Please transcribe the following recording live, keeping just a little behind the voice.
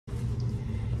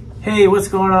Hey, what's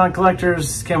going on,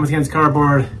 collectors? Ken with Ken's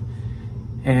Cardboard,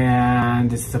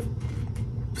 and it's the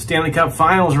Stanley Cup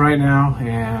Finals right now,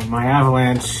 and my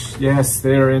Avalanche, yes,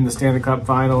 they're in the Stanley Cup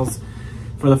Finals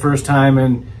for the first time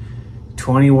in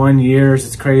 21 years.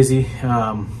 It's crazy. They've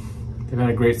had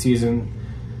a great season.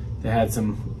 They had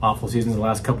some awful seasons the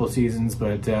last couple of seasons,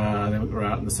 but they were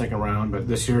out in the second round. But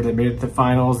this year they made it to the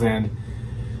finals, and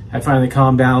I finally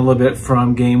calmed down a little bit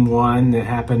from game one that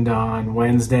happened on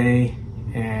Wednesday,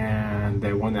 and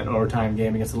they won that overtime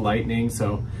game against the Lightning.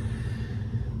 So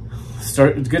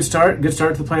good start to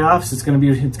the playoffs. It's gonna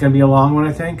be a long one,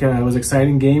 I think. It was an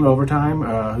exciting game, overtime.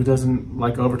 Who doesn't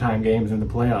like overtime games in the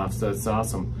playoffs? That's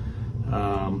awesome.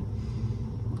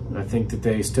 I think that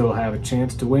they still have a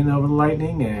chance to win over the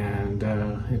Lightning, and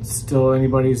it's still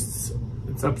it's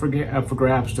up for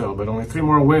grabs still, but only 3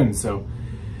 more wins. So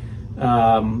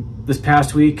this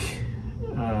past week,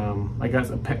 I got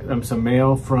some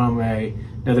mail from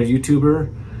another YouTuber,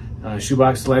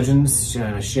 Shoebox Legends,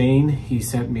 Shane. He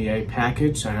sent me a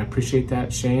package. I appreciate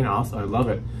that, Shane. Also, I love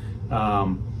it.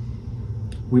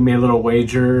 We made a little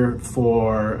wager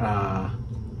for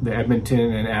the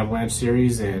Edmonton and Avalanche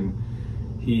series, and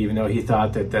even though he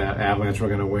thought that the Avalanche were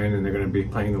going to win and they're going to be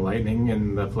playing the Lightning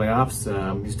in the playoffs,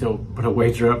 he still put a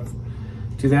wager up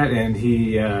to that, and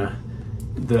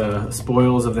the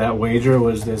spoils of that wager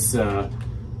was this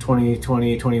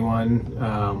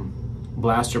 2020-21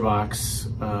 blaster box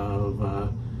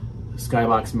of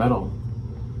Skybox metal,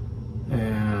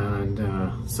 and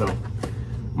so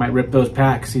might rip those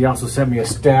packs. He also sent me a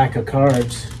stack of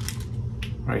cards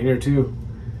right here too.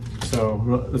 So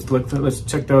let's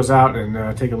check those out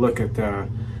and take a look at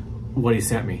what he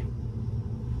sent me.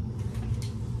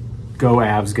 Go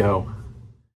Avs, go.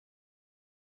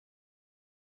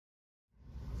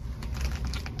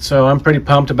 So I'm pretty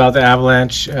pumped about the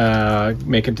Avalanche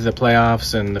making it to the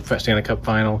playoffs and the Stanley Cup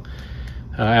final.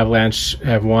 Avalanche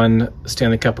have won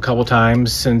Stanley Cup a couple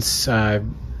times since I've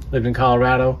lived in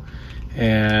Colorado,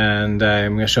 and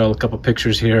I'm going to show a couple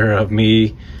pictures here of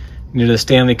me near the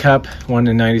Stanley Cup. One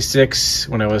in '96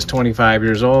 when I was 25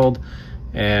 years old,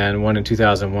 and one in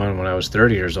 2001 when I was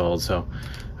 30 years old. So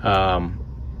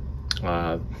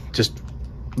just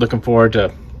looking forward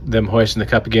to them hoisting the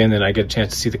cup again, and I get a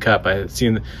chance to see the cup. I had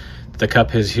seen the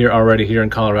cup is already here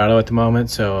in Colorado at the moment,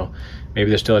 so maybe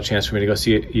there's still a chance for me to go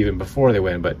see it even before they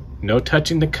win, but no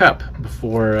touching the cup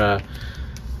before the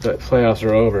playoffs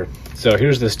are over. So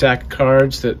here's the stack of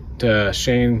cards that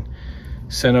Shane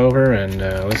sent over, and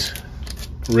let's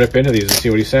rip into these and see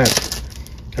what he sent.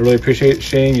 I really appreciate,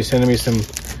 Shane, you sending me some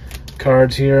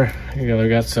cards here. We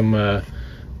got some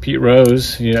Pete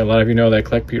Rose. A lot of you know that I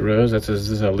collect Pete Rose. This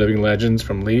is a Living Legends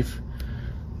from Leaf.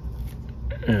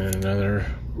 And another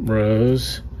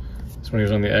Rose. This one he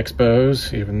was on the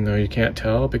Expos, even though you can't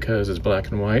tell because it's black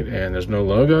and white and there's no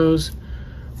logos.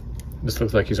 This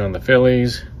looks like he's on the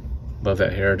Phillies. Love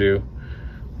that hairdo.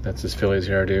 That's his Phillies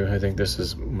hairdo. I think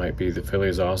this might be the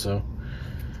Phillies also.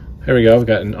 Here we go. We've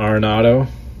got an Arenado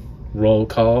roll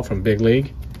call from Big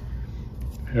League.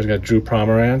 Here's got Drew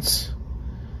Pomerantz.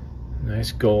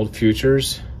 Nice gold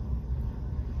futures.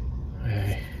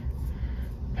 I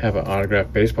have an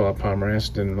autographed baseball at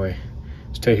Pomerantz. Didn't really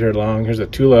stay here long. Here's a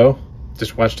Tulo.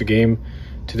 Just watched a game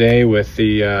today with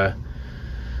the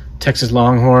Texas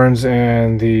Longhorns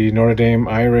and the Notre Dame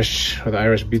Irish, where the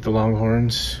Irish beat the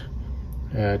Longhorns.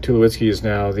 Tulowitzki is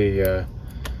now the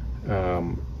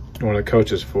one of the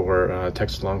coaches for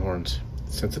Texas Longhorns.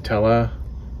 Sensatella.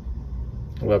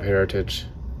 I love Heritage.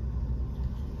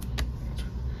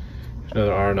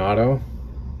 Another Arenado,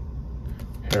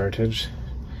 Heritage,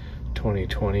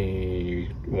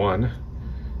 2021.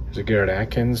 There's a Garrett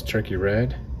Atkins, Turkey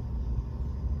Red.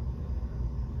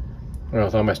 Well,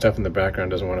 with all my stuff in the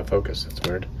background doesn't want to focus. That's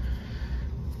weird.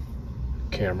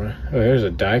 Camera. Oh, there's a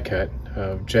die cut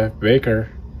of Jeff Baker.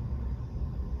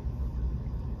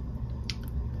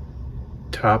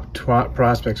 Top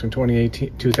prospects from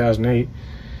 2008. Here's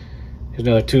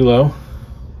another Tulo.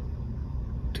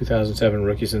 2007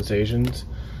 Rookie Sensations.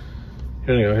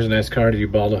 Here we go. Here's a nice card of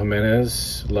Ubaldo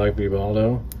Jimenez. Love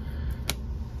Ubaldo.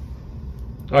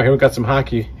 Oh, here we got some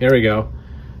hockey. Here we go.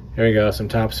 Here we go. Some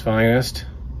Topps Finest.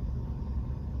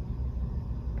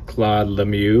 Claude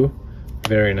Lemieux.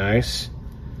 Very nice.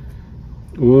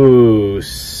 Ooh,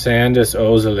 Sandis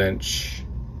Ozelinch.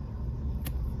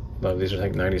 Love these. Are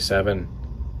like 97.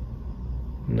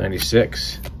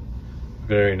 96.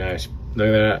 Very nice. Look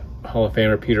at that. Hall of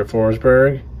Famer Peter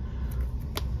Forsberg.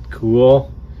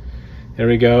 Cool. There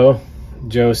we go.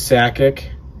 Joe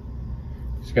Sakic.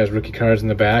 These guys rookie cards in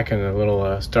the back, and a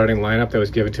little starting lineup that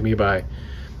was given to me by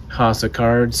Hossa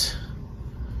Cards.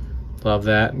 Love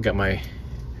that. Got my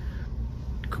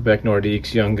Quebec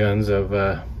Nordiques Young Guns of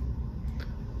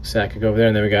Sakic over there.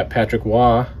 And then we got Patrick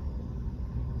Waugh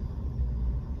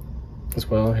as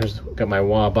well. Got my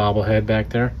Waugh bobblehead back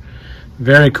there.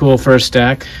 Very cool first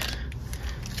stack.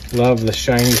 Love the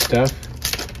shiny stuff.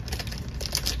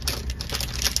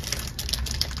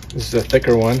 This is a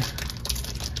thicker one.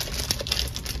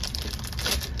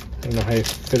 I don't know how you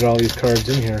fit all these cards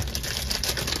in here.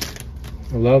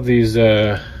 I love these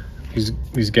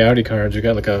Gaudy cards. We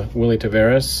got like a Willie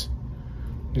Taveras.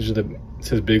 These are it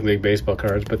says Big League Baseball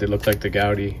cards, but they look like the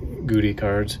Goody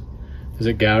cards. Is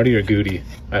it Gaudy or Goody?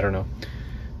 I don't know.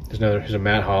 Here's a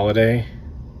Matt Holliday,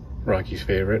 Rocky's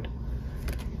favorite.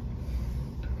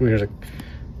 Ooh, here's a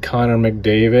Connor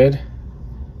McDavid,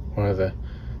 one of the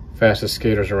fastest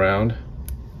skaters around.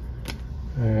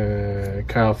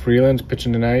 Kyle Freeland's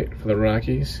pitching tonight for the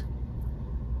Rockies.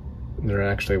 They're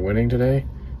actually winning today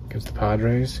against the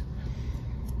Padres.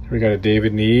 We got a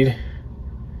David Need,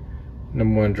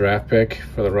 #1 draft pick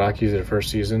for the Rockies their first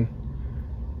season.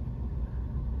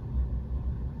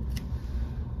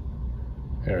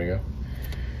 There we go.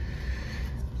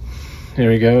 Here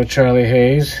we go, Charlie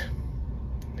Hayes.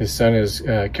 His son is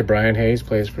Ke'Bryan Hayes,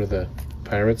 plays for the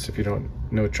Pirates. If you don't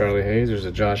know Charlie Hayes, there's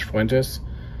a Josh Fuentes.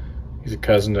 He's a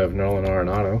cousin of Nolan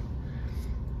Arenado.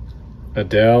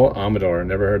 Adele Amador,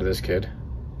 never heard of this kid.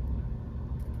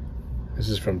 This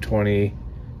is from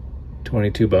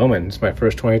 2022 Bowman. It's my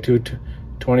first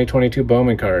 2022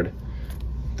 Bowman card.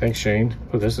 Thanks, Shane.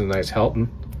 Oh, this is a nice Helton.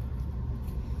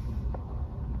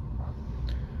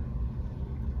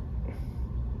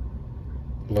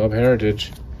 Love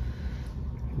Heritage.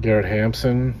 Garrett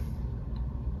Hampson.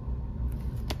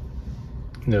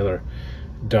 Another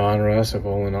Donruss of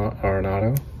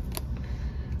Arenado.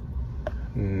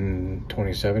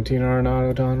 2017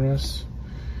 Arenado Donruss.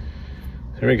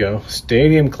 Here we go.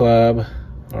 Stadium Club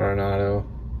Arenado.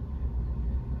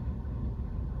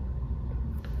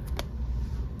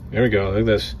 There we go. Look at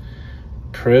this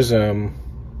Prism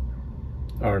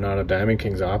Arenado Diamond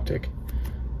Kings Optic.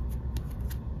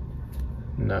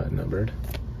 Not numbered.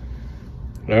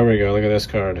 There we go. Look at this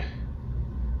card.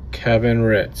 Kevin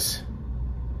Ritz.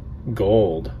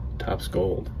 Gold. Topps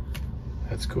Gold.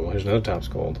 That's cool. Here's another Topps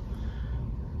Gold.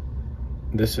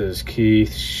 This is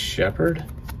Keith Shepard.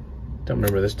 Don't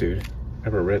remember this dude.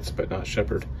 Remember Ritz, but not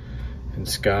Shepard. And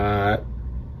Scott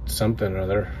something or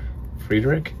other.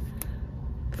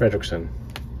 Fredrickson.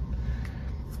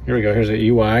 Here we go. Here's an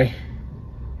EY.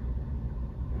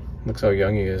 Looks how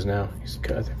young he is now.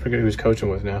 I forget who he's coaching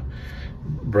with now.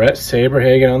 Brett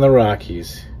Saberhagen on the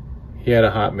Rockies. He had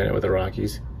a hot minute with the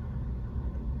Rockies.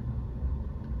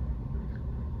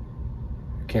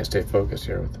 Can't stay focused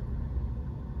here with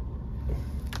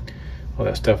all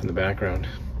that stuff in the background.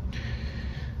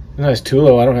 Nice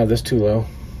Tulo. I don't have this Tulo.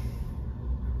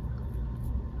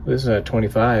 This is a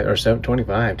 25 or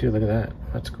 725 too. Look at that.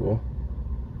 That's cool.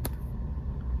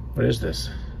 What is this?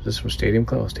 Is this from Stadium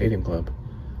Club? Stadium Club.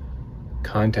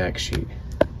 Contact sheet.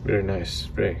 Very nice.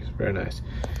 Very, very nice.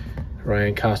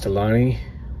 Ryan Castellani.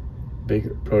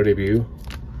 Big pro debut.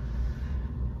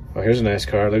 Oh, here's a nice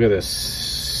card. Look at this.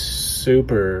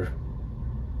 Super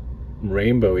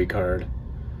rainbowy card.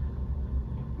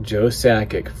 Joe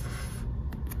Sakic.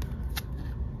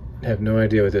 I have no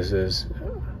idea what this is.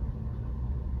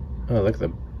 Oh, look at the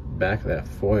back of that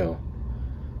foil.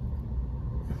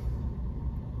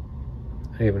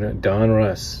 I don't even know.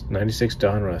 Donruss. 96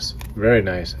 Donruss. Very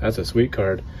nice. That's a sweet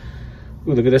card.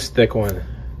 Ooh, look at this thick one.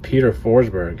 Peter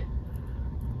Forsberg.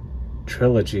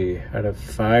 Trilogy out of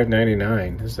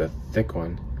 $5.99. This is a thick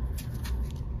one.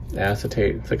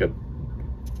 Acetate. It's like a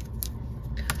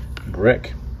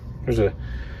brick. There's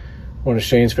one of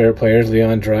Shane's favorite players,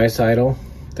 Leon Draisaitl.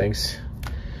 Thanks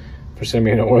for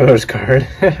sending me an Oilers card.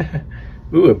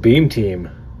 Ooh, a Beam Team.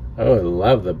 Oh, I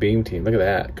love the Beam Team. Look at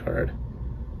that card.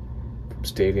 From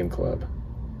Stadium Club.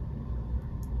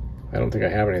 I don't think I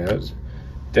have any of those.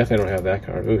 Definitely don't have that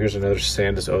card. Ooh, here's another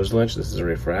Sandus Ozolinsh. This is a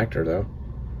refractor, though.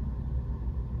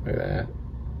 Look at that.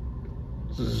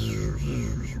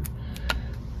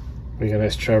 We got a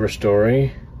nice Trevor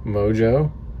Story.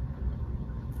 Mojo.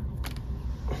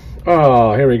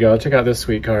 Oh, here we go. Check out this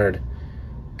sweet card.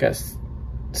 Got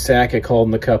Sakic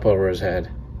holding the cup over his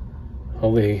head.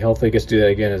 Hopefully he gets to do that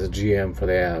again as a GM for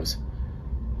the Avs.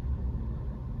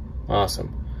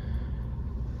 Awesome.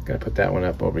 Gotta put that one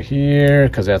up over here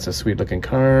because that's a sweet looking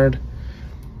card.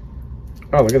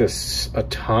 Oh, look at this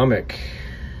Atomic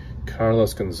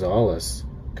Carlos Gonzalez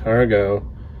Cargo.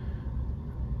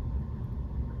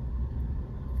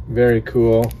 Very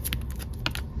cool.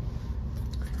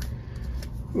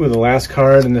 Ooh, the last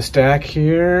card in the stack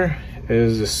here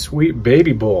is a sweet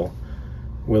Baby Bull.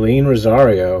 Willeen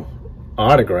Rosario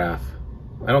autograph.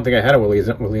 I don't think I had a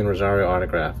Willeen Rosario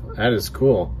autograph. That is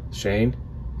cool, Shane.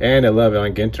 And I love it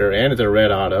on Ginter. And it's a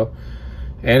red auto.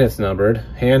 And it's numbered,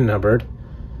 hand numbered.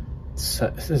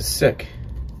 This is sick.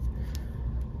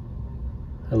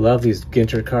 I love these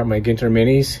Ginter my Ginter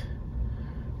minis.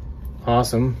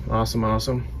 Awesome, awesome,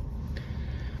 awesome.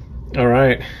 All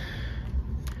right.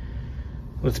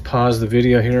 Let's pause the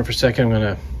video here for a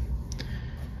second.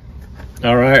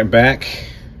 All right, back.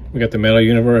 We got the Metal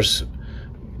Universe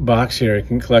box here. You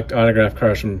can collect autograph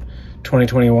cards from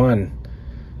 2021.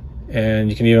 And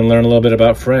you can even learn a little bit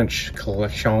about French.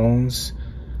 Colecciones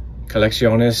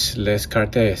les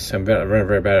cartes. I'm very,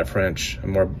 very bad at French.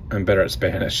 I'm better at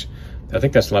Spanish. I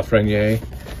think that's Lafreniere.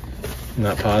 I'm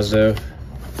not positive.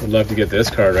 Would love to get this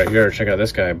card right here. Check out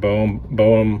this guy,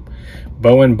 Bowen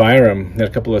Byram. Had a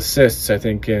couple assists, I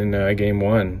think, in game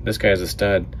 1. This guy's a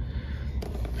stud.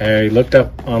 I looked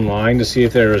up online to see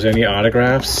if there was any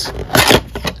autographs.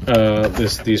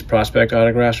 These prospect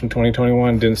autographs from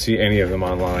 2021. Didn't see any of them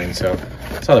online. So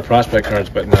I saw the prospect cards,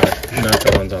 but not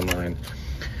the ones online.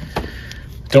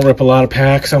 Don't rip a lot of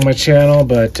packs on my channel,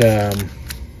 but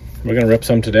we're gonna rip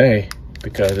some today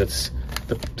because it's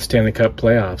the Stanley Cup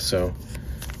playoffs. So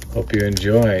hope you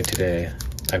enjoy today.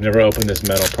 I've never opened this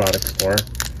metal product before.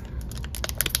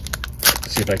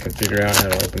 Let's see if I can figure out how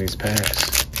to open these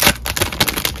packs.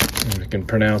 And I can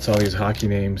pronounce all these hockey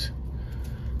names.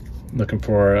 I'm looking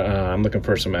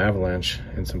for some Avalanche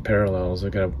and some parallels.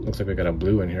 Looks like we got a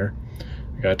blue in here.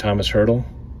 We got Thomas Hertl,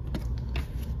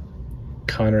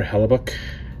 Connor Hellebuck,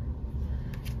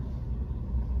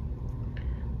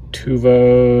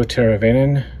 Teuvo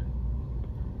Teravainen,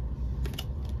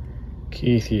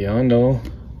 Keith Yandel,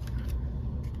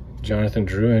 Jonathan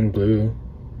Drouin, blue.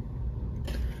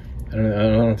 I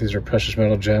don't know if these are precious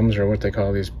metal gems or what they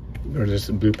call these, or just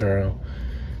a blue parallel.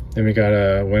 Then we got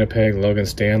Winnipeg, Logan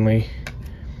Stanley,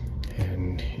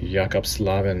 and Jakob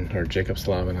Slavin, or Jacob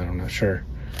Slavin, I'm not sure.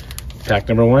 Pack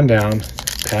number 1 down.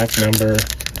 Pack number,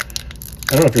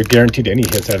 I don't know if you're guaranteed any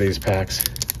hits out of these packs.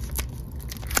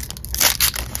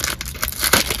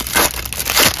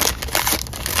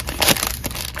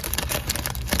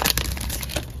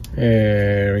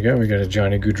 There we go. We got a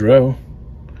Johnny Gaudreau,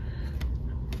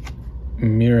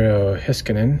 Miro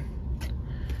Heiskanen,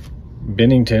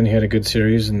 Binnington. He had a good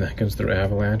series against the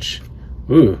Avalanche.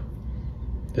 Ooh,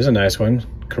 this is a nice one.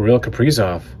 Kirill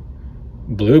Kaprizov,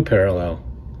 blue parallel.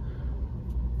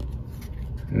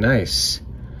 Nice.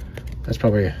 That's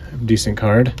probably a decent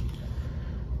card.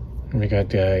 And we got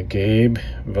Gabe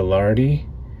Velarde,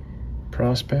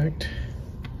 prospect.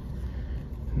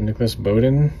 Nicholas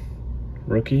Bowden,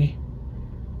 rookie.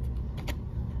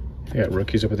 They got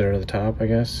rookies up there at the top, I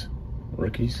guess.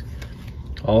 Rookies.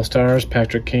 All-Stars,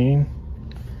 Patrick Kane.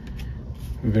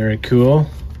 Very cool.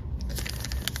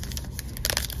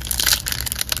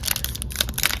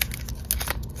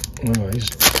 Oh, these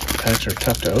packs are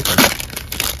tough to open.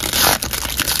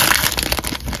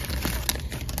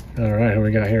 All right, who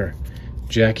we got here?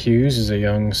 Jack Hughes is a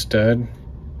young stud.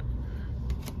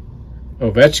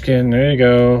 Ovechkin, there you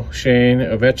go. Shane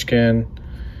Ovechkin.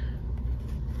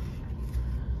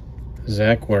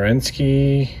 Zach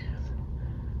Werenski.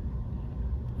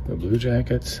 The Blue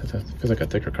Jackets. That feels like a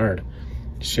thicker card.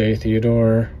 Shea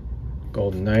Theodore.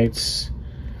 Golden Knights.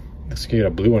 Let's get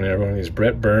a blue one there. One of these.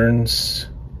 Brett Burns.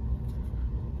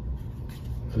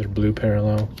 Another blue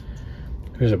parallel.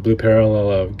 Here's a blue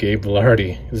parallel of Gabe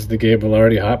Velarde. This is the Gabe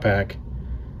Velarde hot pack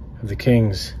of the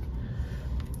Kings.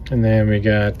 And then we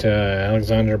got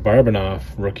Alexander Barbanoff,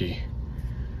 rookie.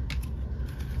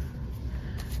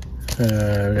 We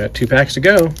got 2 packs to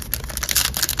go.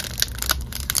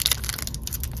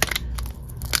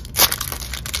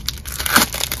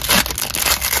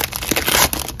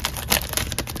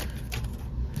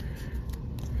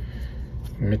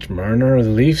 Mitch Marner of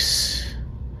the Leafs.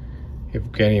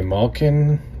 Evgeny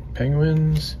Malkin,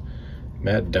 Penguins.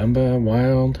 Matt Dumba,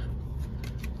 Wild.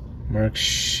 Mark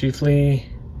Scheifele.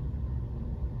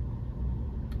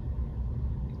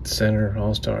 Center,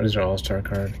 All-Star. These are All-Star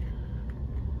card.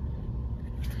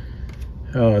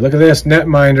 Oh, look at this.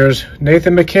 Netminders.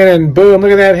 Nathan McKinnon. Boom,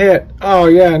 look at that hit. Oh,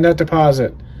 yeah, net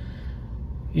deposit.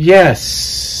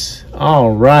 Yes.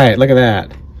 All right, look at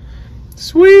that.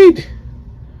 Sweet.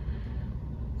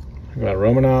 We got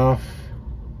Romanov.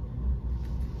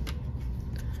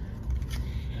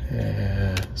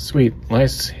 Sweet.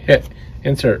 Nice hit.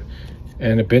 Insert.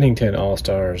 And a Binnington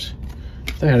All-Stars.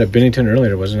 I thought I had a Binnington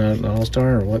earlier. Was it not an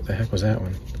All-Star, or what the heck was that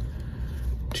one?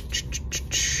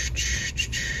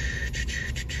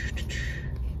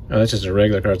 Oh, that's just a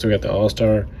regular card. So we got the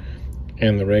All-Star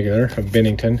and the regular of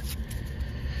Binnington.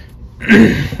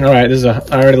 All right, I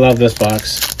already love this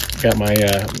box. Got my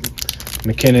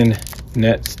McKinnon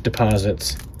net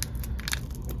deposits.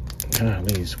 God,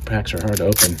 these packs are hard to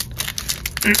open.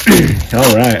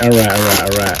 All right.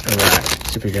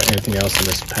 See if we got anything else in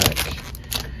this pack.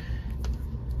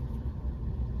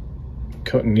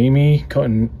 Kotanemi.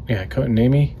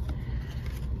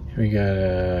 We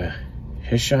got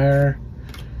Hishire,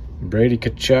 Brady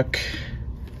Kachuk,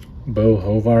 Bo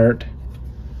Hovart,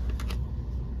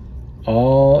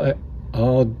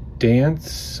 all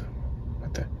dance.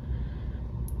 What the?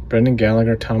 Brendan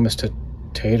Gallagher, Thomas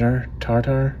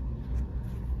Tartar.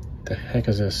 The heck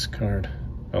is this card?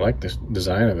 I like this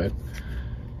design of it.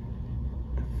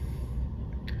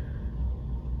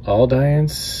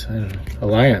 Alliance, I don't know.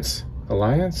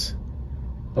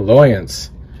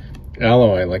 Alloyance,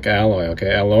 alloy, like alloy.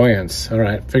 Okay, alloyance. All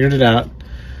right, figured it out.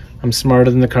 I'm smarter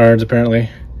than the cards apparently.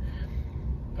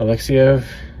 Alexiev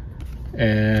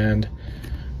and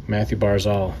Matthew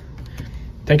Barzal.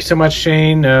 Thank you so much,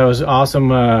 Shane. It was awesome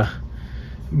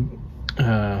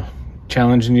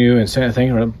challenging you and thank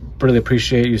you. I really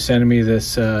appreciate you sending me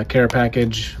this care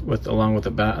package along with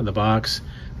the box.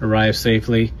 Arrived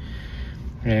safely.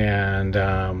 And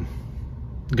go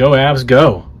Avs,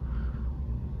 go.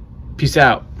 Peace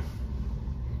out.